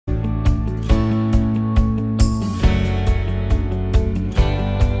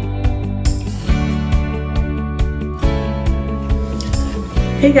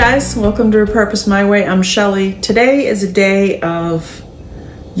Hey guys, welcome to Repurposed My Way. I'm Shelly. Today is a day of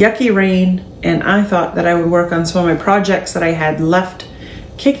yucky rain, and I thought that I would work on some of my projects that I had left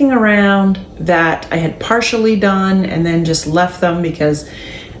kicking around that I had partially done and then just left them because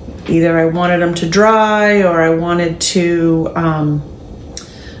either I wanted them to dry or I wanted to,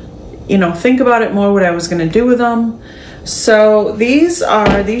 think about it more what I was going to do with them. So these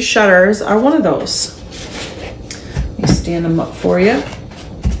shutters are one of those. Let me stand them up for you.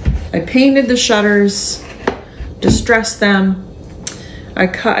 I painted the shutters, distressed them. I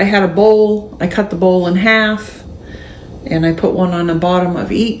had a bowl, I cut the bowl in half, and I put one on the bottom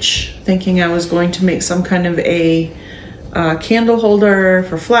of each, thinking I was going to make some kind of a candle holder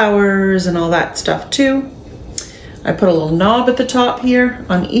for flowers and all that stuff too. I put a little knob at the top here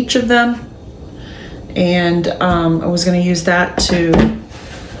on each of them, and I was going to use that to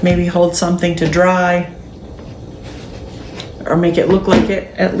maybe hold something to dry, or make it look like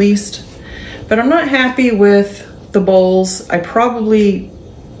it at least. But I'm not happy with the bowls. I probably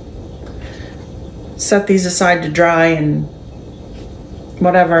set these aside to dry and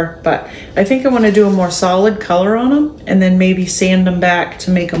whatever, but I think I want to do a more solid color on them and then maybe sand them back to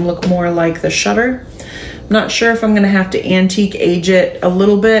make them look more like the shutter. I'm not sure if I'm going to have to antique age it a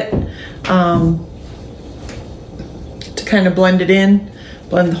little bit to kind of blend it in,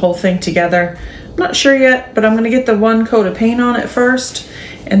 blend the whole thing together. I'm not sure yet, but I'm going to get the one coat of paint on it first,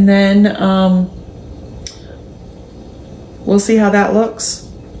 and then we'll see how that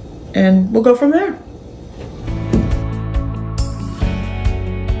looks, and we'll go from there.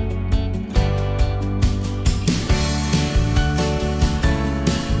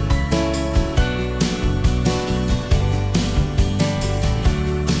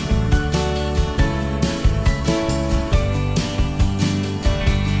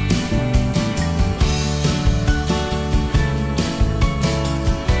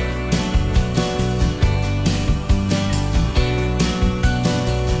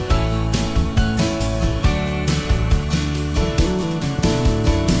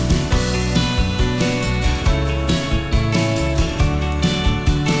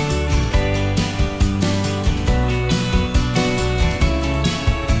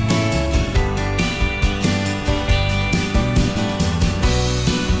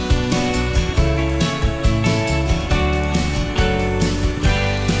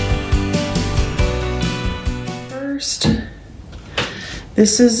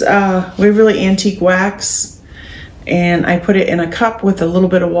 This is Waverly Antique Wax, and I put it in a cup with a little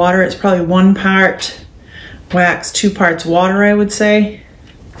bit of water. It's probably 1 part wax, 2 parts water, I would say.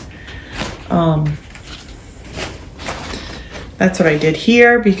 That's what I did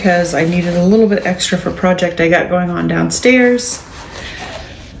here because I needed a little bit extra for a project I got going on downstairs.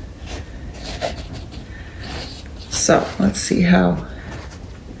 So let's see how.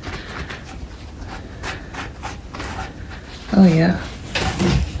 Oh yeah.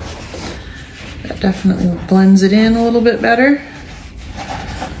 That definitely blends it in a little bit better.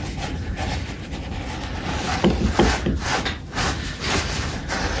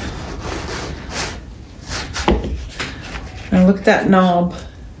 Now look at that knob.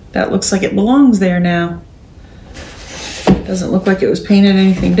 That looks like it belongs there now. Doesn't look like it was painted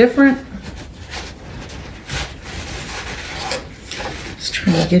anything different. Just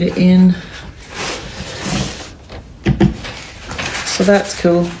trying to get it in. So that's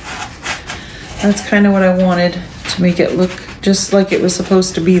cool. That's kind of what I wanted, to make it look just like it was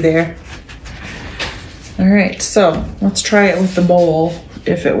supposed to be there. All right, so let's try it with the bowl,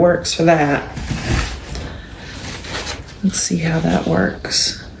 if it works for that. Let's see how that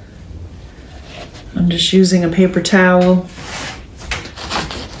works. I'm just using a paper towel.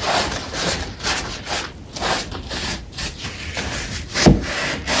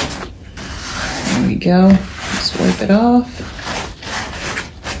 There we go. Let's wipe it off.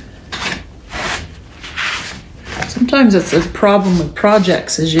 Sometimes it's a problem with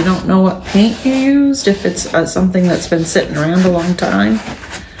projects is you don't know what paint you used if it's something that's been sitting around a long time.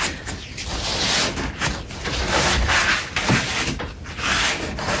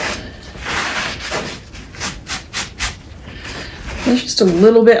 There's just a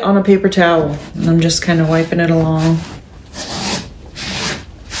little bit on a paper towel, and I'm just kind of wiping it along.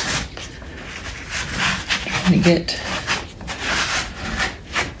 Trying to get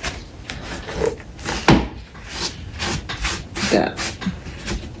that.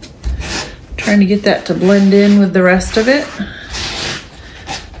 Trying to get that to blend in with the rest of it.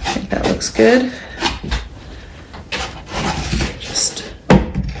 I think that looks good. Just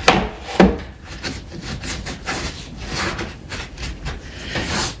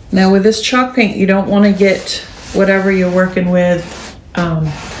now with this chalk paint, you don't want to get whatever you're working with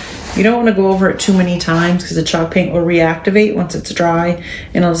You don't want to go over it too many times because the chalk paint will reactivate once it's dry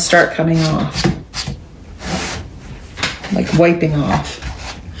and it'll start coming off, like wiping off.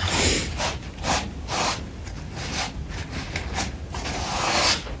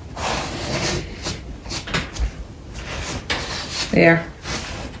 There.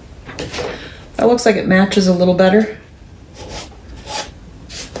 That looks like it matches a little better.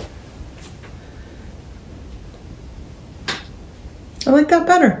 I like that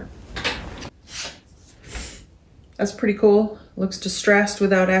better. That's pretty cool. Looks distressed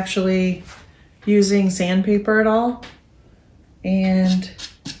without actually using sandpaper at all. And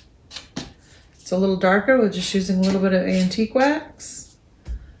it's a little darker with just using a little bit of antique wax.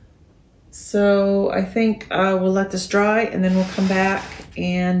 So I think we'll let this dry and then we'll come back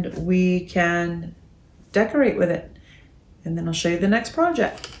and we can decorate with it. And then I'll show you the next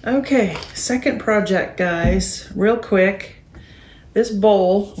project. Okay, second project, guys, real quick. This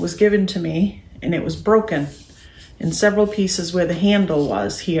bowl was given to me and it was broken in several pieces where the handle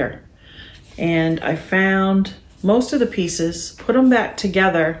was here. And I found most of the pieces, put them back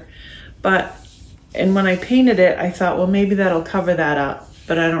together, and when I painted it, I thought, well, maybe that'll cover that up,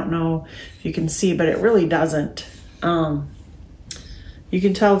 but I don't know if you can see, but it really doesn't. You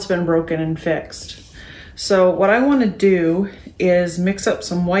can tell it's been broken and fixed. So what I want to do is mix up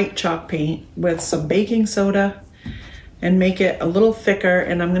some white chalk paint with some baking soda and make it a little thicker,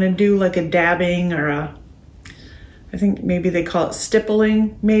 and I'm gonna do like a dabbing or I think maybe they call it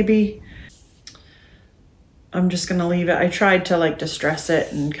stippling, maybe. I'm just gonna leave it. I tried to like distress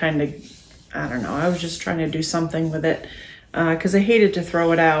it and kind of, I don't know, I was just trying to do something with it because I hated to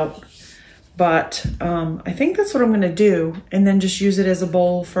throw it out. But I think that's what I'm gonna do, and then just use it as a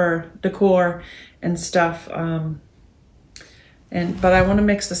bowl for decor and stuff. But I wanna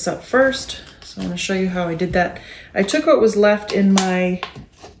mix this up first. So I'm gonna show you how I did that. I took what was left in my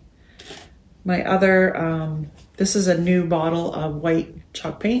other, this is a new bottle of white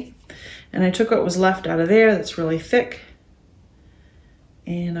chalk paint. And I took what was left out of there that's really thick.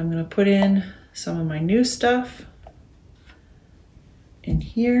 And I'm gonna put in some of my new stuff in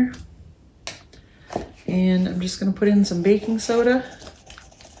here. And I'm just gonna put in some baking soda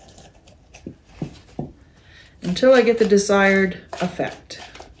until I get the desired effect.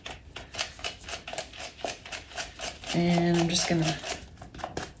 And I'm just gonna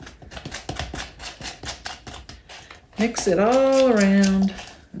mix it all around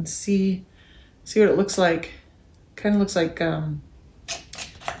and see what it looks like. Kind of looks like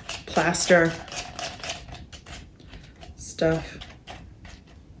plaster stuff.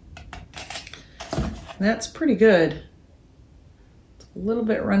 And that's pretty good. It's a little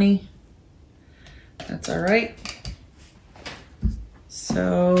bit runny. That's all right.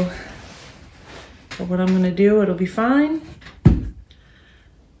 So for what I'm gonna do, it'll be fine.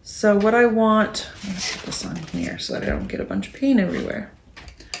 So what I want, I'm gonna put this on here so that I don't get a bunch of paint everywhere.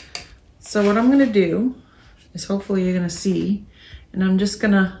 So what I'm gonna do is, hopefully you're gonna see, and I'm just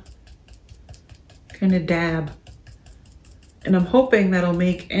gonna kind of dab. And I'm hoping that'll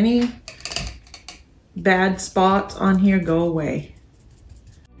make any bad spots on here go away.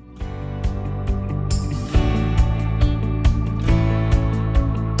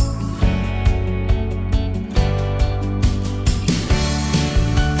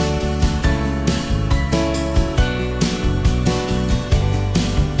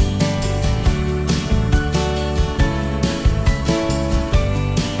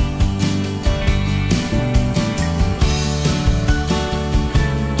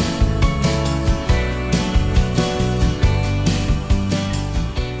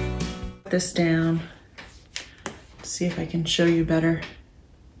 This down, see if I can show you better.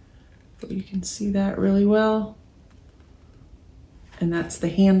 But you can see that really well. And that's the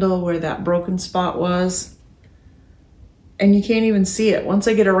handle where that broken spot was. And you can't even see it. Once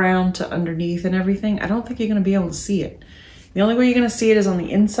I get around to underneath and everything, I don't think you're gonna be able to see it. The only way you're gonna see it is on the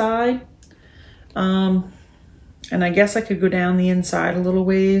inside. And I guess I could go down the inside a little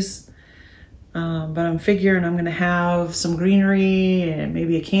ways. But I'm figuring I'm gonna have some greenery and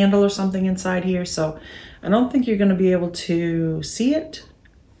maybe a candle or something inside here. So I don't think you're gonna be able to see it,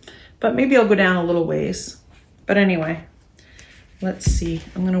 but maybe I'll go down a little ways. But anyway, let's see.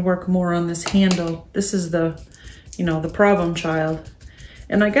 I'm gonna work more on this handle. This is the, you know, the problem child.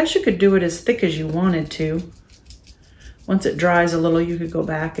 And I guess you could do it as thick as you wanted to. Once it dries a little, you could go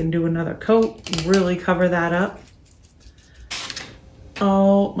back and do another coat, really cover that up.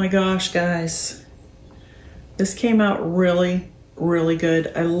 Oh my gosh, guys. This came out really, really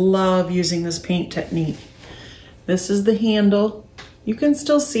good. I love using this paint technique. This is the handle. You can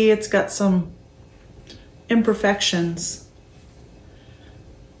still see it's got some imperfections.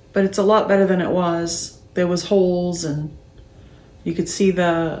 but it's a lot better than it was. There was holes, and you could see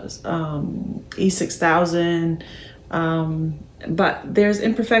the E6000, but there's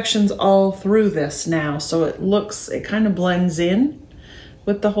imperfections all through this now, so it kind of blends in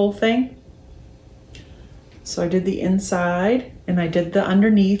with the whole thing. So I did the inside and I did the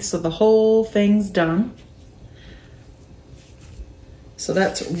underneath, so the whole thing's done. So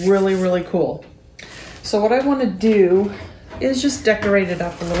that's really, really cool. So what I want to do is just decorate it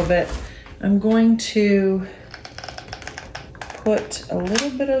up a little bit. I'm going to put a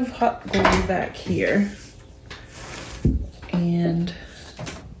little bit of hot glue back here and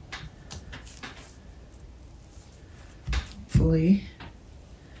hopefully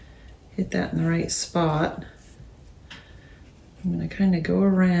hit that in the right spot. I'm going to kind of go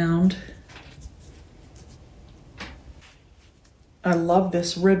around. I love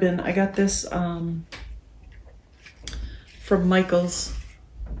this ribbon. I got this from Michael's.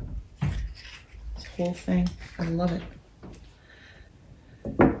 This whole thing. I love it.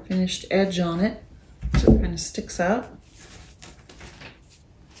 Finished edge on it, so it kind of sticks out.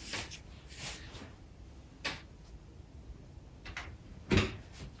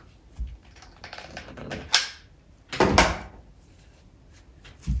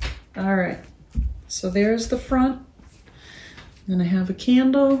 All right, so there's the front. Then I have a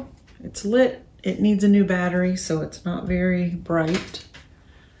candle. It's lit. It needs a new battery, so it's not very bright.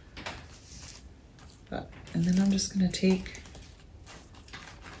 And then I'm just gonna take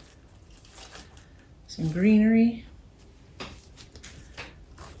some greenery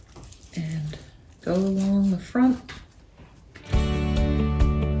and go along the front.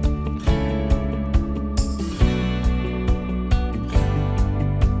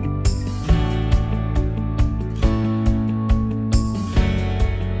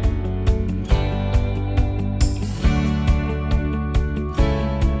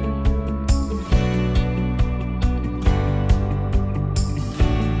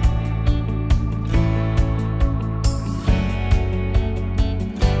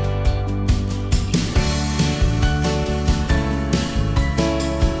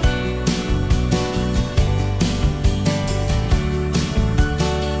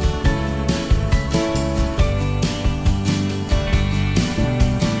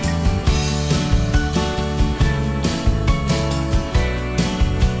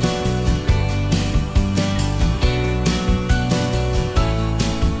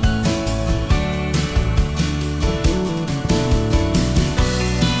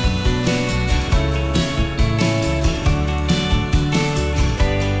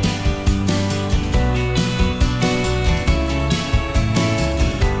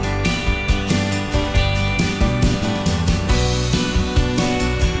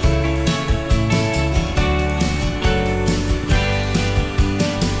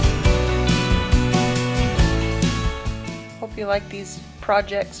 You like these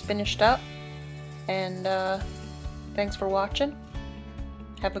projects finished up, and thanks for watching.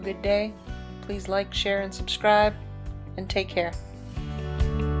 Have a good day. Please like, share, and subscribe, and take care.